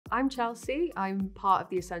I'm Chelsea. I'm part of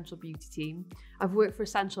the Escentual beauty team. I've worked for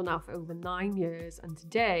Escentual now for over 9 years, and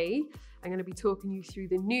today I'm going to be talking you through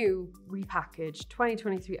the new repackaged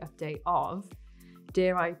 2023 update of,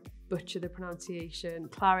 dare I butcher the pronunciation,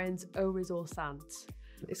 Clarins Ressourçante.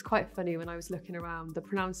 It's quite funny, when I was looking around, the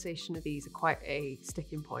pronunciation of these are quite a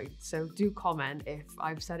sticking point. So do comment if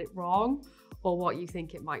I've said it wrong or what you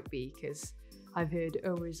think it might be, because I've heard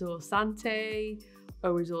Ressourçante,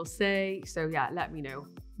 Ressourçante, so yeah, let me know.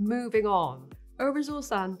 Moving on.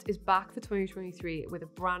 Ressourçante is back for 2023 with a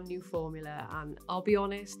brand new formula, and I'll be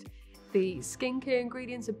honest, the skincare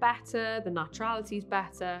ingredients are better, the naturality is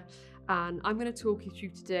better, and I'm going to talk you through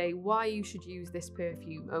today why you should use this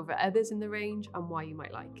perfume over others in the range and why you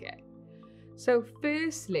might like it. So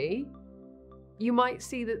firstly, you might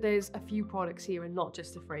see that there's a few products here and not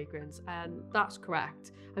just a fragrance, and that's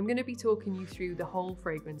correct. I'm going to be talking you through the whole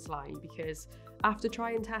fragrance line because after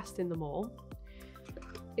trying testing them all,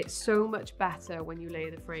 it's so much better when you layer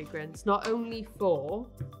the fragrance, not only for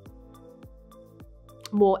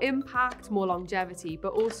more impact, more longevity,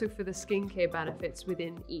 but also for the skincare benefits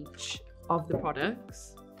within each of the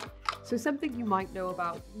products. So something you might not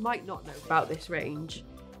know about this range,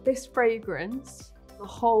 this fragrance, the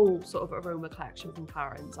whole sort of aroma collection from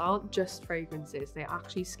Clarins aren't just fragrances, they're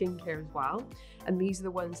actually skincare as well. And these are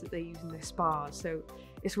the ones that they use in their spas. So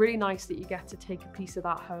it's really nice that you get to take a piece of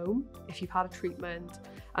that home if you've had a treatment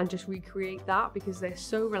and just recreate that, because they're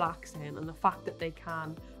so relaxing, and the fact that they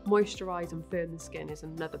can moisturize and firm the skin is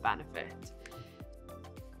another benefit.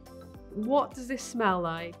 What does this smell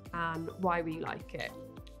like and why we like it?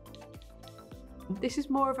 This is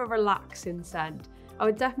more of a relaxing scent. I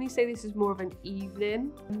would definitely say this is more of an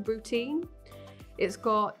evening routine. It's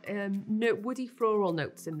got woody floral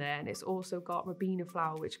notes in there, and it's also got Robina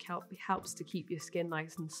flower, which helps to keep your skin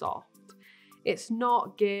nice and soft. It's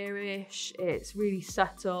not garish, it's really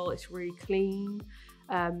subtle, it's really clean.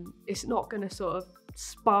 It's not going to sort of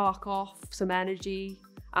spark off some energy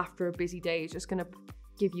after a busy day. It's just going to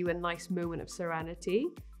give you a nice moment of serenity.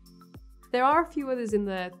 There are a few others in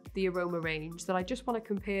the aroma range that I just want to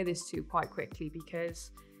compare this to quite quickly,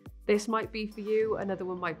 because this might be for you, another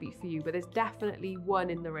one might be for you, but there's definitely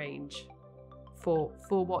one in the range for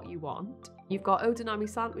what you want. You've got Eau de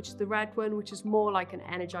Namissante, which is the red one, which is more like an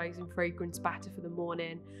energizing fragrance, better for the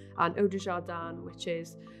morning, and Eau de Jardin, which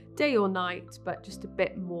is day or night, but just a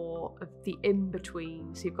bit more of the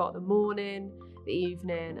in-between. So you've got the morning, the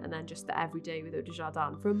evening, and then just the everyday with Eau de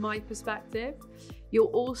Jardin. From my perspective, you'll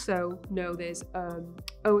also know there's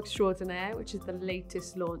Eau Extraordinaire, which is the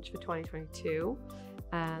latest launch for 2022.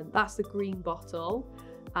 And that's the green bottle,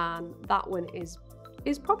 and that one is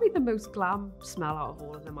probably the most glam smell out of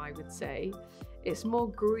all of them, I would say. It's more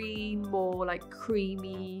green, more like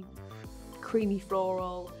creamy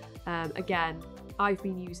floral. Again, I've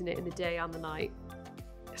been using it in the day and the night.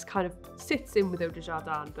 It's kind of sits in with Eau de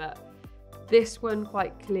Jardin, but this one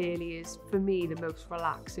quite clearly is, for me, the most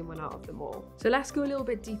relaxing one out of them all. So let's go a little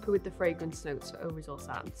bit deeper with the fragrance notes for Eau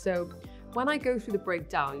Ressourçante. So when I go through the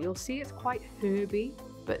breakdown, you'll see it's quite herby,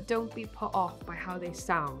 but don't be put off by how they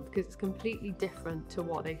sound, because it's completely different to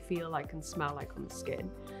what they feel like and smell like on the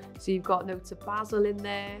skin. So you've got notes of basil in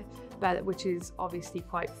there, which is obviously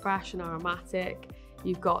quite fresh and aromatic.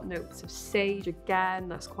 You've got notes of sage, again,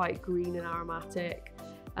 that's quite green and aromatic.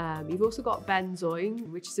 You've also got benzoin,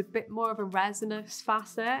 which is a bit more of a resinous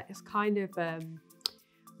facet. It's kind of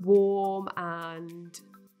warm and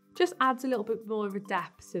just adds a little bit more of a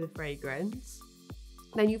depth to the fragrance.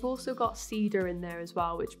 Then you've also got cedar in there as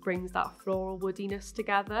well, which brings that floral woodiness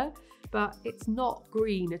together, but it's not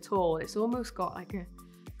green at all. It's almost got like a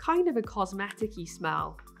kind of a cosmetic-y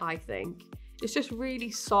smell, I think. It's just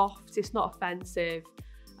really soft, it's not offensive.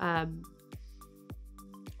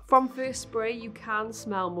 From first spray, you can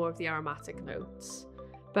smell more of the aromatic notes,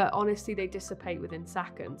 but honestly, they dissipate within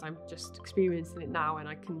seconds. I'm just experiencing it now, and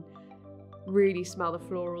I can really smell the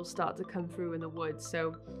florals start to come through in the wood.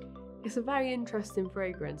 So it's a very interesting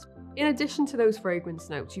fragrance. In addition to those fragrance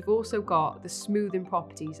notes, you've also got the smoothing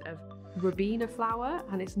properties of Robina flower,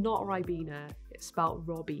 and it's not Ribena, it's spelled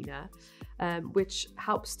Robina, which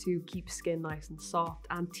helps to keep skin nice and soft,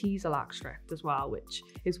 and teasel extract as well, which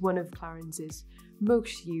is one of Clarins'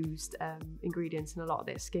 most used ingredients in a lot of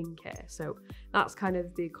their skincare. So that's kind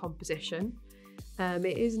of the composition.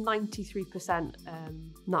 It is 93%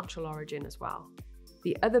 natural origin as well.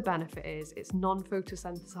 The other benefit is it's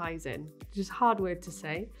non-photosynthesizing, which is a hard word to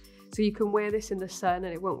say. So you can wear this in the sun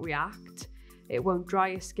and it won't react. It won't dry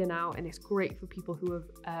your skin out, and it's great for people who are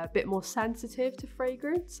a bit more sensitive to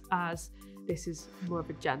fragrance, as this is more of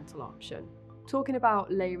a gentle option. talking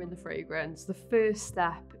about layering the fragrance, the first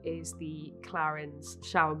step is the Clarins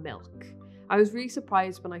Shower Milk. I was really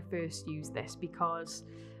surprised when I first used this because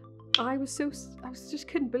I just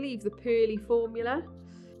couldn't believe the pearly formula.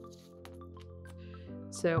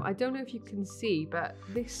 So I don't know if you can see, but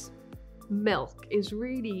this milk is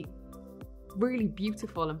really, really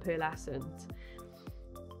beautiful and pearlescent.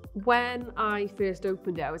 When I first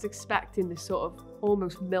opened it, I was expecting this sort of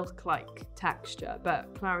almost milk-like texture,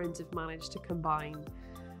 but Clarins have managed to combine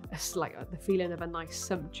the feeling of a nice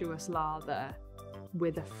sumptuous lather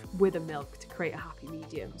with a milk to create a happy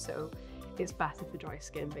medium. So it's better for dry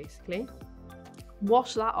skin, basically.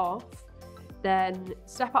 Wash that off, then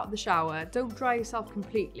step out of the shower. Don't dry yourself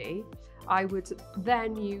completely. I would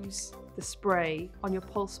then use the spray on your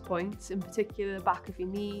pulse points, in particular the back of your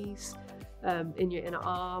knees, in your inner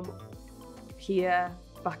arm, here,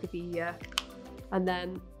 back of the ear, and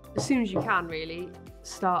then as soon as you can, really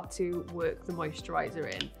start to work the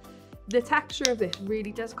moisturizer in. The texture of this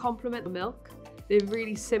really does complement the milk. They're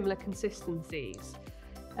really similar consistencies.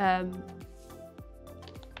 Apologies.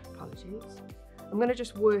 I'm going to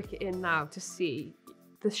just work it in now to see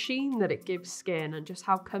the sheen that it gives skin, and just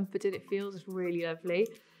how comforted it feels is really lovely.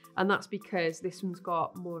 And that's because this one's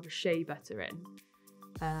got more of a shea butter in,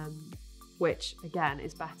 which again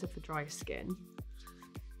is better for dry skin.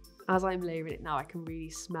 As I'm layering it now, I can really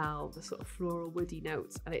smell the sort of floral woody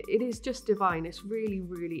notes, and it is just divine. It's really,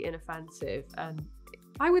 really inoffensive, and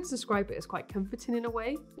I would describe it as quite comforting in a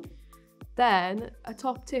way. Then a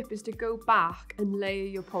top tip is to go back and layer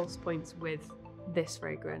your pulse points with this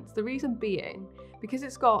fragrance. The reason being, because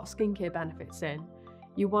it's got skincare benefits in,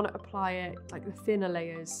 you want to apply it like the thinner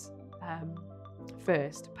layers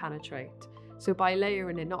first to penetrate. So by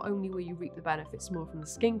layering it, not only will you reap the benefits more from the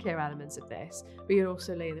skincare elements of this, but you'll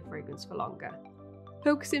also layer the fragrance for longer.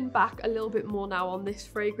 Focusing back a little bit more now on this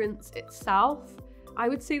fragrance itself, I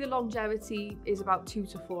would say the longevity is about 2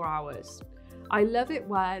 to 4 hours. I love it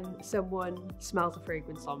when someone smells a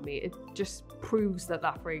fragrance on me. It just proves that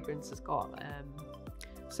that fragrance has got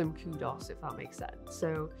some kudos, if that makes sense.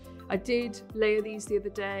 So I did layer these the other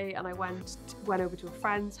day, and I went over to a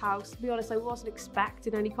friend's house. To be honest, I wasn't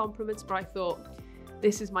expecting any compliments, but I thought,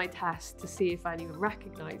 this is my test to see if anyone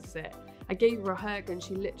recognises it. I gave her a hug, and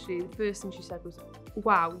she literally, the first thing she said was,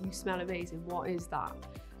 "Wow, you smell amazing, what is that?"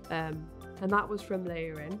 And that was from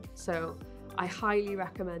layering. So I highly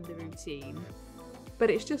recommend the routine. But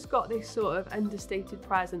it's just got this sort of understated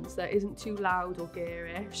presence that isn't too loud or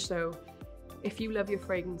garish. So if you love your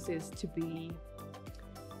fragrances to be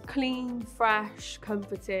clean, fresh,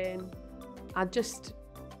 comforting, and just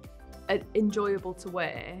enjoyable to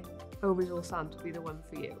wear, Ressourçante would be the one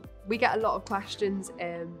for you. We get a lot of questions,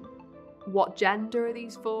 what gender are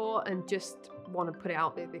these for? And just want to put it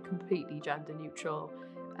out there, they're completely gender neutral.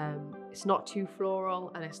 It's not too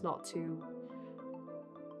floral, and it's not too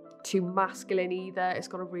masculine either. It's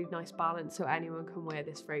got a really nice balance, so anyone can wear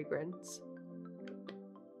this fragrance.